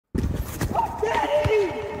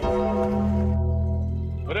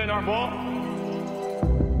our ball.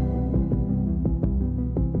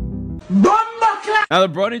 Now, the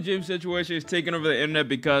Bronny James situation is taking over the internet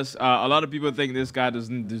because a lot of people think this guy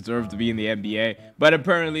doesn't deserve to be in the NBA, but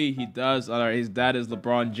apparently he does. His dad is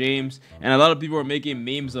LeBron James, and a lot of people are making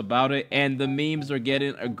memes about it, and the memes are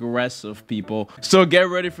getting aggressive, people. So get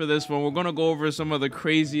ready for this one. We're gonna go over some of the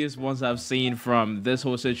craziest ones I've seen from this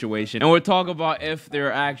whole situation, and we'll talk about if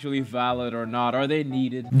they're actually valid or not. Are they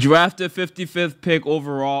needed? Drafted 55th pick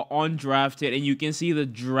overall, undrafted, and you can see the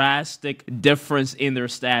drastic difference in their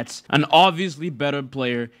stats. An obviously better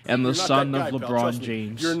player and the son of LeBron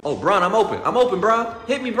James. Oh, Bron, I'm open. I'm open, Bron.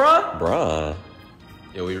 Hit me, Bron. Bron?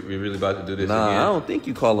 Yo, we really about to do this Nah, again? I don't think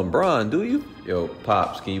you call him Bron, do you? Yo,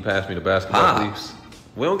 Pops, can you pass me the basketball, Pops? please?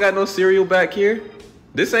 We don't got no cereal back here.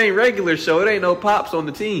 This ain't regular show. It ain't no Pops on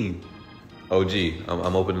the team. OG,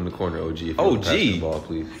 I'm open in the corner, OG. If you want to pass me the ball,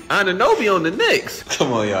 please. Anunoby on the Knicks.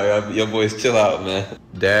 Come on, y'all. Your boys chill out, man.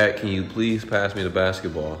 Dad, can you please pass me the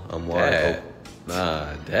basketball? I'm wide open.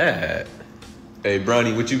 Nah, Dad. Hey,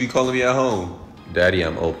 Bronny, what you be calling me at home? Daddy,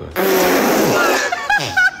 I'm open.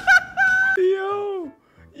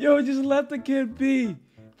 Yo, just let the kid be.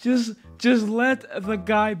 Just let the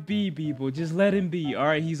guy be, people. Just let him be. All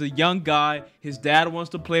right, he's a young guy. His dad wants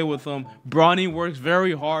to play with him. Bronny works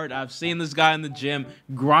very hard. I've seen this guy in the gym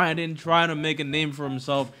grinding, trying to make a name for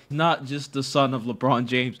himself. Not just the son of LeBron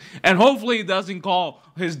James. And hopefully he doesn't call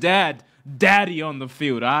his dad daddy on the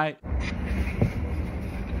field, all right?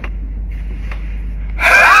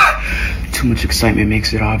 Too much excitement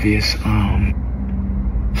makes it obvious.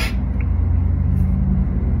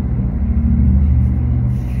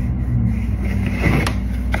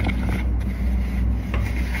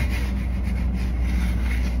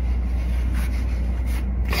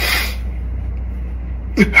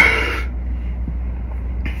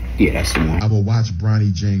 Yeah, that's the one. I will watch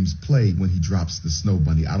Bronny James play when he drops the snow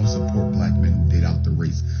bunny. I don't support black men who date out the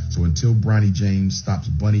race. So until Bronny James stops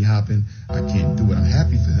bunny hopping, I can't do it. I'm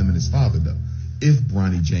happy for him and his father, though. If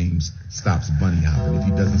Bronny James stops bunny hopping, if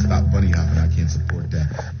he doesn't stop bunny hopping, I can't support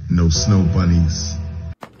that. No snow bunnies.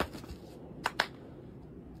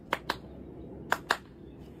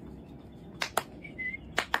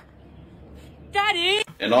 Daddy!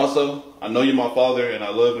 And also, I know you're my father, and I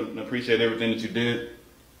love and appreciate everything that you did.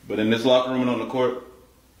 But in this locker room and on the court,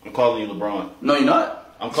 I'm calling you LeBron. No, you're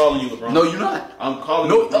not. I'm calling you LeBron. No, you're not. I'm calling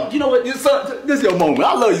you LeBron. You know what, son, this is your moment.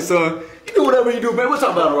 I love you, son. You do whatever you do, man. We're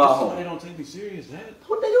talking about a ride home. They don't take me serious, Dad.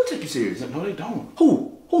 What, they don't take you serious? No, they don't.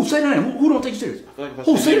 Who? Who? Say the name. Who don't take you serious? I feel like if I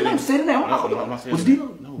Who? say Say the their name. Say the name. I'm not saying Was their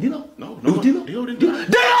Dilo? name. No. Dilo? No. It was Dilo? Dilo didn't do it.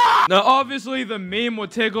 Now, obviously, the meme will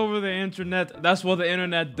take over the internet. That's what the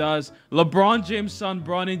internet does. LeBron James' son,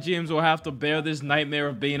 Bronny James, will have to bear this nightmare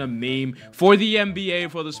of being a meme for the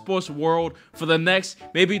NBA, for the sports world, for the next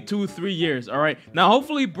maybe 2-3 years, all right? Now,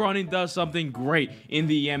 hopefully, Bronny does something great in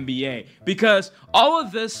the NBA because all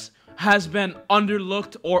of this has been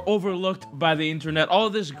underlooked or overlooked by the internet. All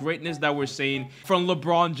of this greatness that we're seeing from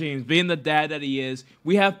LeBron James, being the dad that he is.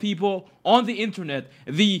 We have people on the internet,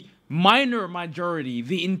 the minor majority,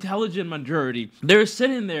 the intelligent majority, they're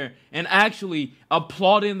sitting there and actually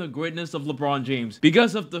applauding the greatness of LeBron James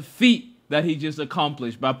because of the feat that he just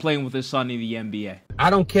accomplished by playing with his son in the NBA. I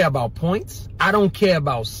don't care about points. I don't care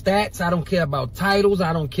about stats. I don't care about titles.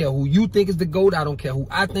 I don't care who you think is the GOAT. I don't care who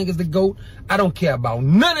I think is the GOAT. I don't care about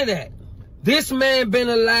none of that. This man been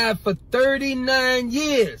alive for 39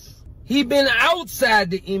 years. He been outside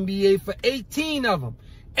the NBA for 18 of them.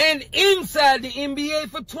 And inside the NBA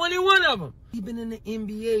for 21 of them. He been in the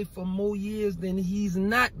NBA for more years than he's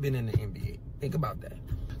not been in the NBA. Think about that.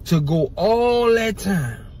 To go all that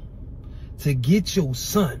time to get your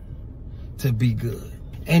son to be good.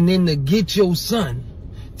 And then to get your son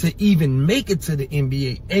to even make it to the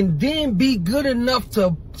NBA. And then be good enough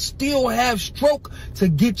to still have stroke to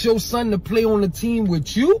get your son to play on the team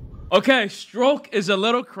with you. Okay, stroke is a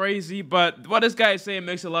little crazy, but what this guy is saying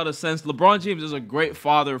makes a lot of sense. LeBron James is a great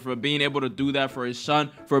father for being able to do that for his son,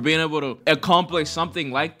 for being able to accomplish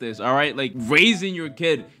something like this, all right? Like raising your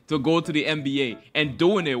kid to go to the NBA and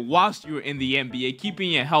doing it whilst you're in the NBA, keeping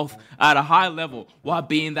your health at a high level while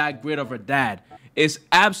being that great of a dad is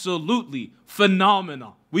absolutely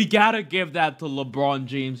phenomenal. We gotta give that to LeBron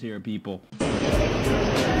James here, people.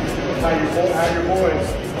 How your boys?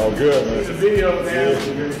 Oh, good, man. It's a video,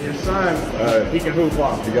 man. Your son, he can hoop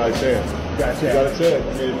off. You got a chance. You got a chance. You got a chance.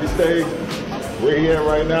 I mean, if he stays where he at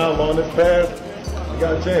right now along this path, you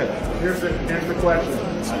got a chance. Here's the question.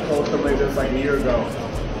 I told somebody this like a year ago.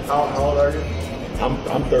 How old are you?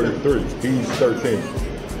 I'm 33. He's 13.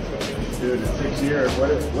 dude in 6 years.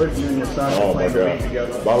 What you and your son Oh play my the league God.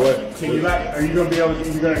 together? By the way, Can you like? Are you gonna be able?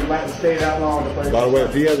 You gonna like to stay that long to play? by the way,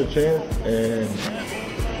 if he has a chance and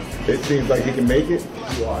it seems like he can make it,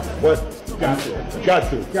 You are. what? Got to. Got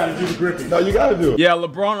to. Got to do the gripping. No, you got to do it. Yeah,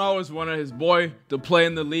 LeBron always wanted his boy to play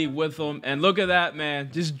in the league with him. And look at that, man.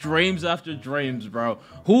 Just dreams after dreams, bro.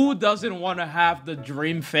 Who doesn't want to have the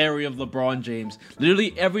dream fairy of LeBron James?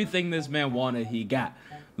 Literally everything this man wanted, he got.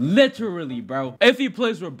 Literally, bro. If he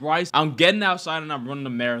plays with Bryce, I'm getting outside and I'm running a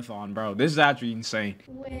marathon, bro. This is actually insane.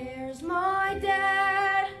 Where's my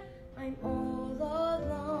dad? I'm all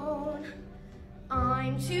alone.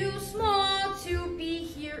 I'm too small to be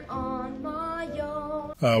here on my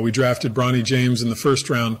own. We drafted Bronny James in the first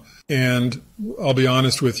round, and I'll be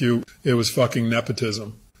honest with you, it was fucking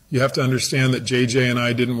nepotism. You have to understand that JJ and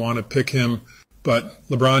I didn't want to pick him, but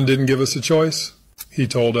LeBron didn't give us a choice. He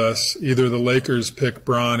told us either the Lakers pick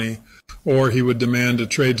Bronny or he would demand a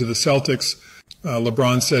trade to the Celtics.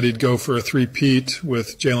 LeBron said he'd go for a three-peat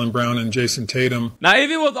with Jaylen Brown and Jason Tatum. Now,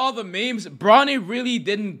 even with all the memes, Bronny really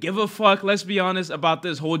didn't give a fuck, let's be honest, about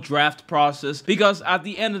this whole draft process. Because at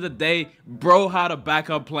the end of the day, bro had a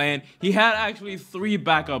backup plan. He had actually 3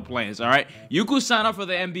 backup plans, all right? You could sign up for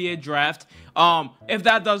the NBA draft. If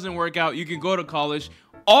that doesn't work out, you can go to college.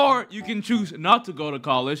 Or you can choose not to go to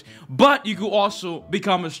college, but you could also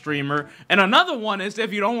become a streamer. And another one is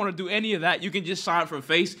if you don't want to do any of that, you can just sign up for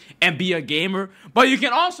Face and be a gamer. But you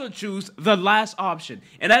can also choose the last option,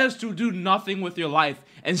 and that is to do nothing with your life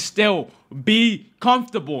and still be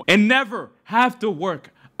comfortable and never have to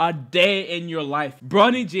work a day in your life.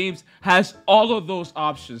 Bronny James has all of those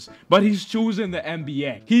options, but he's choosing the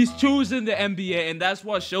NBA. He's choosing the NBA, and that's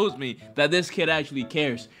what shows me that this kid actually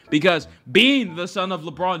cares. Because being the son of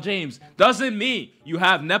LeBron James doesn't mean you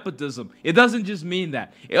have nepotism. It doesn't just mean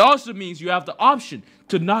that. It also means you have the option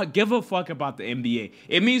to not give a fuck about the NBA.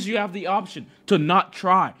 It means you have the option to not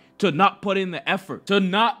try, to not put in the effort, to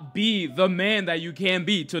not be the man that you can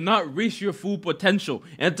be, to not reach your full potential.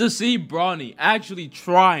 And to see Bronny actually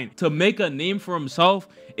trying to make a name for himself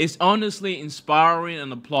is honestly inspiring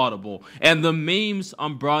and applaudable. And the memes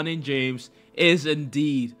on Bronny James is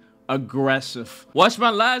indeed aggressive. Watch my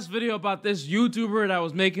last video about this YouTuber that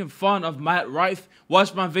was making fun of Matt Rife.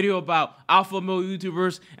 Watch my video about alpha male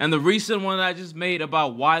YouTubers, and the recent one that I just made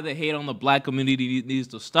about why the hate on the black community needs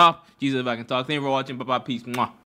to stop. Jesus, if I can talk. Thank you for watching. Bye-bye. Peace. Mwah.